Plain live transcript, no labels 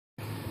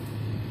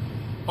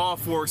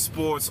Off Work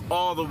Sports,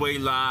 all the way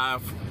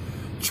live,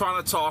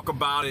 trying to talk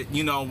about it,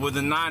 you know, with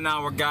a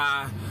 9-hour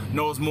guy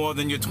knows more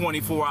than your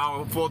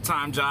 24-hour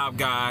full-time job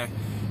guy.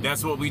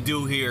 That's what we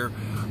do here.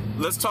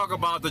 Let's talk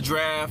about the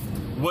draft.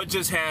 What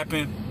just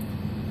happened?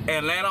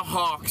 Atlanta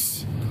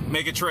Hawks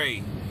make a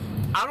trade.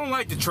 I don't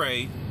like the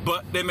trade,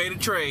 but they made a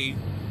trade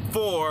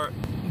for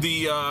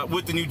the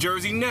with the New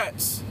Jersey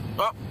Nets.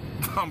 Oh,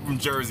 I'm from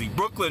Jersey.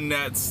 Brooklyn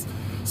Nets.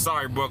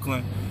 Sorry,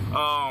 Brooklyn,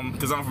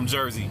 because I'm from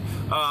Jersey.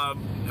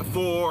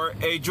 For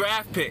a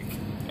draft pick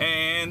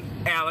and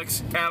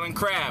Alan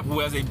Crabb, who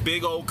has a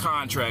big old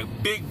contract,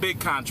 big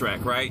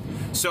contract, right?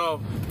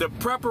 So the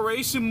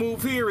preparation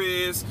move here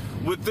is,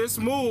 with this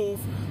move,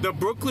 the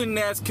Brooklyn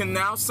Nets can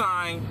now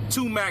sign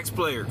 2 max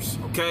players,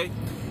 okay?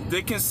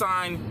 They can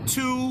sign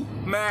 2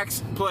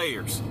 max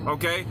players,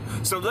 okay?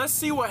 So let's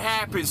see what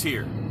happens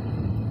here.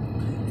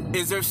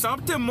 Is there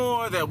something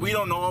more that we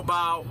don't know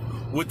about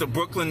with the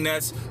Brooklyn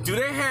Nets? Do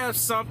they have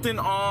something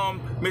on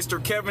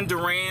Mr. Kevin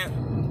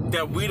Durant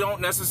that we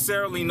don't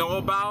necessarily know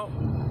about?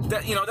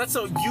 That, you know, that's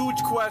a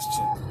huge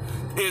question.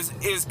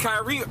 Is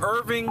Kyrie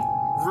Irving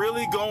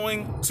really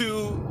going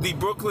to the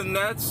Brooklyn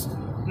Nets?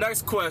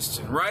 Next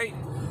question, right?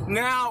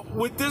 Now,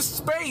 with this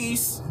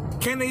space,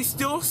 can they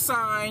still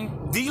sign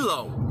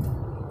D'Lo?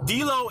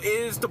 D'Lo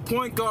is the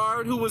point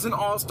guard who was an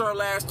all-star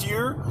last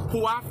year,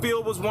 who I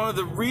feel was one of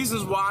the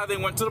reasons why they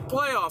went to the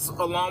playoffs,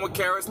 along with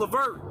Karis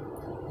LeVert.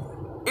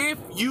 If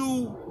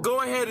you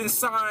go ahead and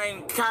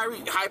sign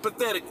Kyrie,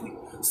 hypothetically,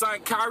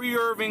 sign Kyrie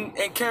Irving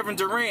and Kevin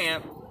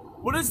Durant,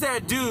 what does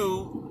that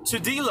do to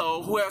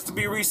D'Lo, who has to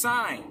be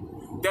re-signed?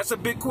 That's a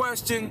big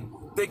question.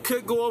 They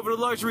could go over the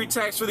luxury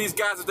tax for these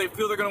guys if they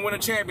feel they're going to win a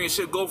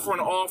championship, go for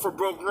an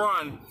all-for-broke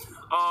run.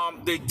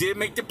 They did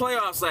make the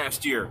playoffs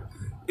last year.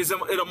 Is it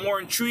a more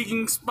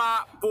intriguing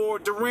spot for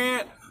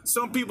Durant?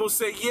 Some people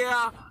say,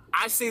 yeah.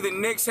 I say the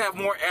Knicks have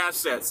more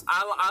assets.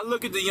 I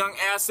look at the young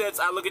assets.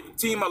 I look at the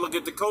team. I look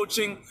at the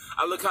coaching.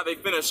 I look how they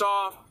finish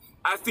off.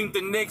 I think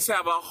the Knicks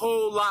have a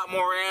whole lot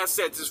more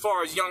assets as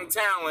far as young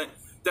talent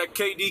that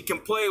KD can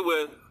play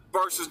with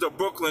versus the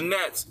Brooklyn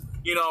Nets.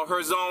 You know,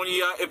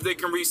 Herzonia, if they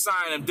can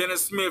re-sign him,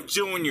 Dennis Smith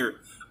Jr.,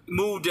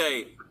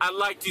 Moudet. I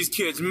like these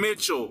kids.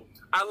 Mitchell.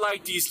 I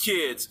like these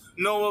kids.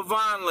 Noah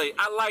Vonleh.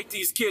 I like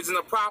these kids. In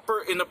the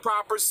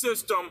proper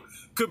system,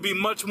 could be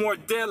much more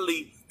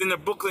deadly than the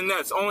Brooklyn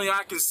Nets. Only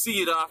I can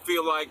see it. I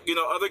feel like, you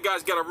know, other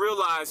guys got to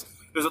realize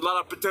there's a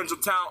lot of potential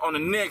talent on the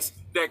Knicks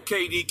that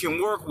KD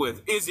can work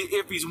with.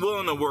 If he's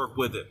willing to work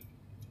with it.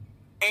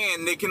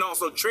 And they can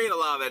also trade a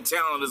lot of that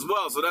talent as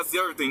well. So that's the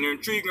other thing. They're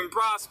intriguing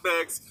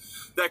prospects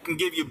that can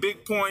give you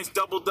big points,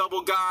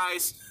 double-double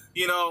guys,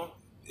 you know,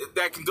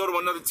 that can go to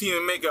another team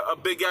and make a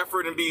big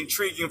effort and be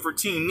intriguing for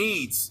team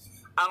needs.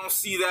 I don't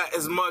see that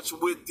as much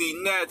with the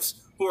Nets,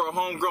 who are a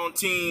homegrown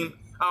team.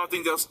 I don't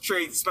think they'll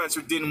trade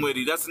Spencer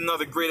Dinwiddie. That's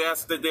another great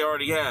asset that they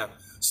already have.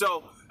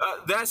 So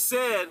that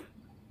said,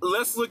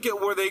 let's look at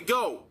where they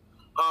go.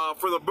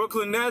 For the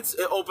Brooklyn Nets,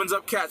 it opens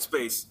up cap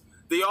space.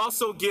 They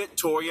also get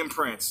Taurean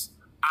Prince.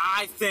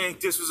 I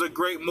think this was a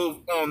great move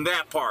on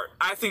that part.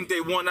 I think they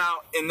won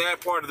out in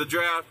that part of the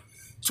draft.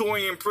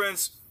 Taurean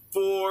Prince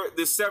for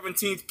the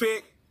 17th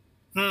pick.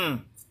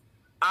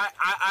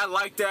 I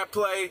like that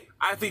play.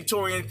 I think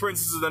Taurean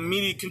Prince is an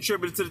immediate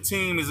contributor to the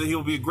team.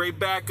 He'll be a great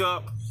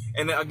backup.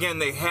 And again,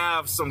 they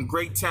have some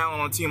great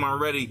talent on the team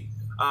already.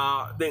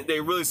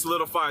 They really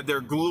solidified their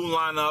glue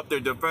lineup,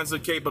 their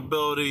defensive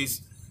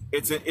capabilities.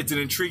 It's an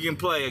intriguing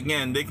play.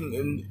 Again,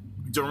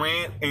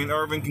 Durant and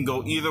Irving can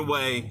go either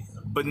way.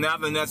 But now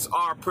the Nets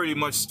are pretty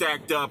much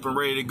stacked up and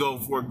ready to go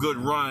for a good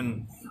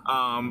run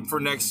for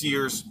next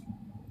year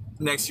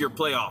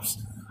playoffs.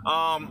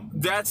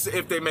 That's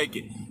if they make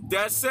it.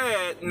 That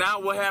said, now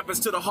what happens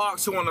to the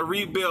Hawks, who want to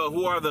rebuild,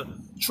 who are the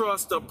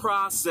trust the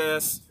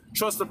process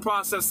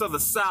of the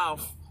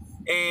South?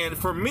 And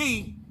for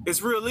me,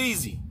 it's real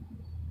easy.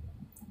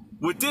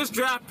 With this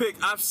draft pick,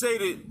 I've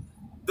stated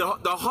the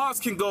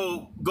Hawks can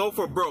go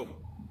for broke.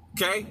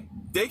 Okay,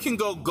 they can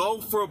go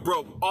for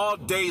broke all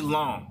day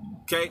long.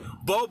 Okay,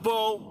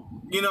 Bobo,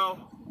 you know,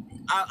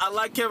 I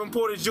like Kevin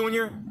Porter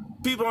Jr.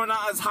 People are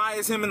not as high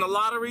as him in the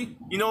lottery.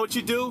 You know what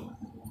you do?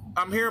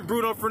 I'm hearing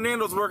Bruno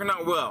Fernando's working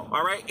out well,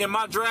 all right? In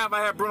my draft,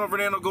 I had Bruno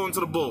Fernando going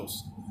to the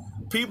Bulls.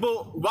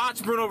 People,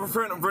 watch Bruno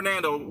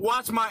Fernando.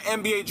 Watch my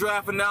NBA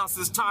draft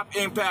analysis, top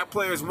impact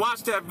players.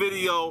 Watch that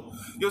video.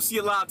 You'll see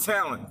a lot of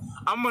talent.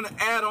 I'm going to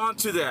add on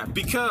to that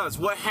because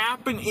what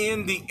happened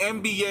in the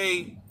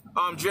NBA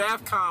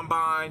draft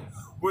combine,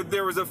 where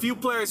there was a few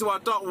players who I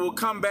thought will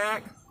come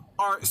back,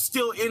 are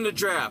still in the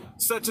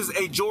draft, such as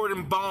a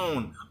Jordan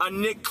Bone, a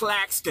Nick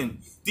Claxton.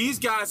 These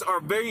guys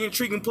are very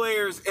intriguing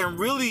players and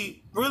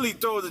really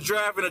throw the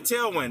draft in a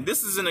tailwind.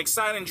 This is an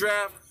exciting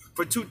draft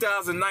for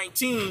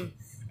 2019,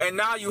 and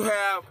now you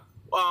have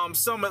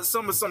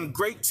some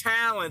great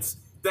talents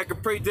that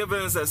could pay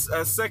dividends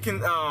as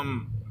second,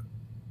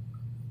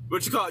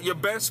 your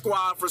bench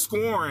squad for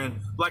scoring,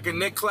 like a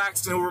Nick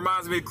Claxton, who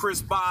reminds me of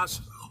Chris Bosh,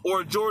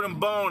 or Jordan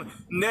Bone.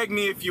 Neg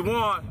me if you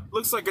want.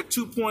 Looks like a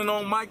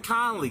 2.0 Mike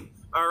Conley.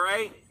 All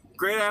right?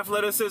 great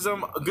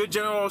athleticism, good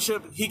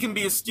generalship. He can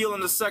be a steal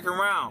in the second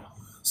round.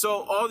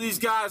 So all these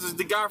guys, is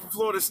the guy from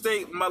Florida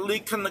State,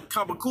 Malik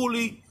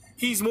Kabakuli,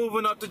 he's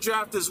moving up the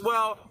draft as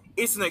well.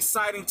 It's an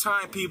exciting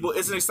time, people.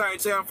 It's an exciting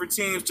time for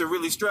teams to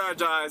really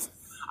strategize.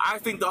 I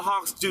think the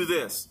Hawks do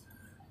this.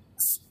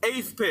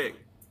 8th pick,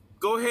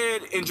 go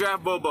ahead and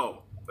draft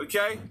Bobo,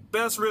 okay?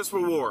 Best risk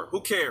reward.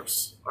 Who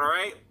cares? All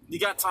right? You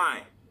got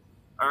time.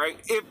 All right?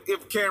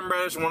 If Cam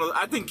Reddish,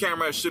 I think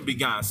Cam Reddish should be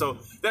gone. So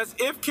that's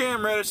if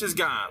Cam Reddish is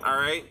gone, all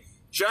right?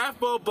 Draft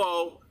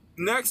Bobo.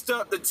 Next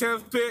up, the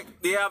 10th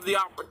pick, they have the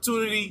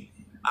opportunity.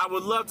 I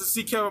would love to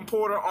see Kevin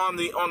Porter on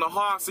the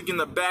Hawks again,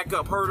 the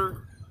backup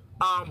herder.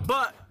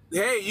 But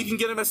hey, you can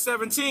get him at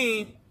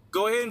 17.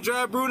 Go ahead and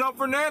draft Bruno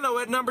Fernando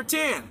at number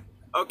 10.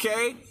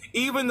 Okay?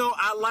 Even though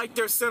I like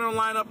their center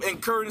lineup in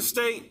Curtin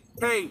State,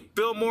 hey,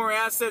 build more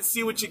assets,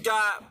 see what you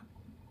got.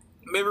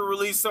 Maybe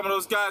release some of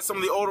those guys, some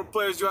of the older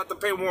players you have to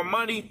pay more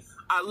money.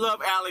 I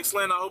love Alex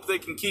Len. I hope they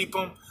can keep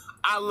him.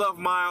 I love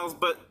Miles,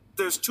 but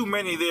there's too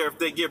many there. If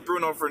they get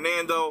Bruno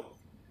Fernando,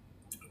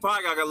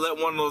 probably gotta let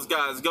one of those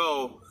guys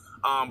go.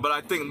 But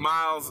I think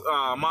Miles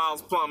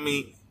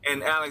Plumlee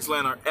and Alex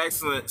Len are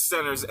excellent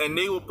centers, and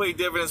they will pay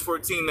dividends for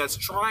a team that's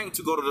trying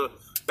to go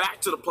back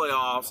to the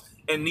playoffs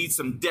and need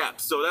some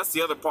depth. So that's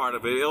the other part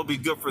of it. It'll be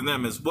good for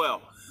them as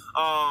well.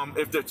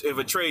 If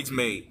a trade's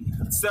made.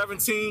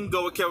 17,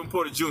 go with Kevin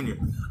Porter Jr.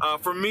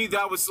 For me,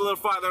 that would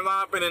solidify their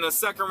lineup. And in the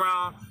second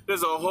round,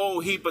 there's a whole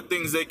heap of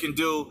things they can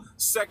do.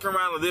 Second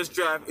round of this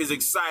draft is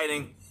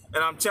exciting.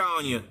 And I'm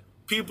telling you,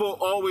 people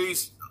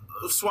always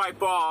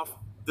swipe off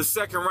the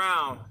second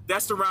round.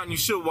 That's the round you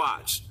should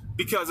watch,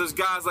 because there's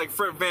guys like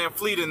Fred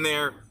VanVleet in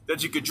there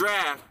that you could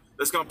draft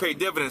that's going to pay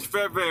dividends.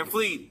 Fred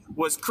VanVleet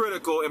was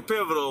critical and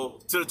pivotal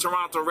to the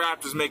Toronto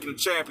Raptors making the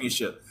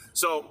championship.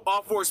 So,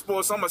 All For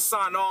Sports, I'm going to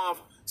sign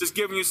off, just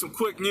giving you some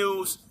quick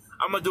news.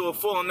 I'm going to do a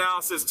full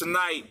analysis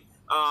tonight.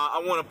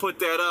 I want to put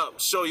that up,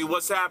 show you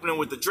what's happening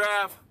with the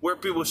draft, where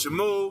people should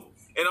move,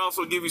 and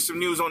also give you some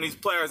news on these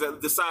players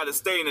that decide to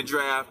stay in the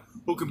draft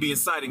who can be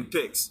exciting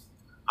picks.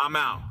 I'm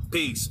out.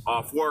 Peace.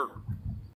 Off work.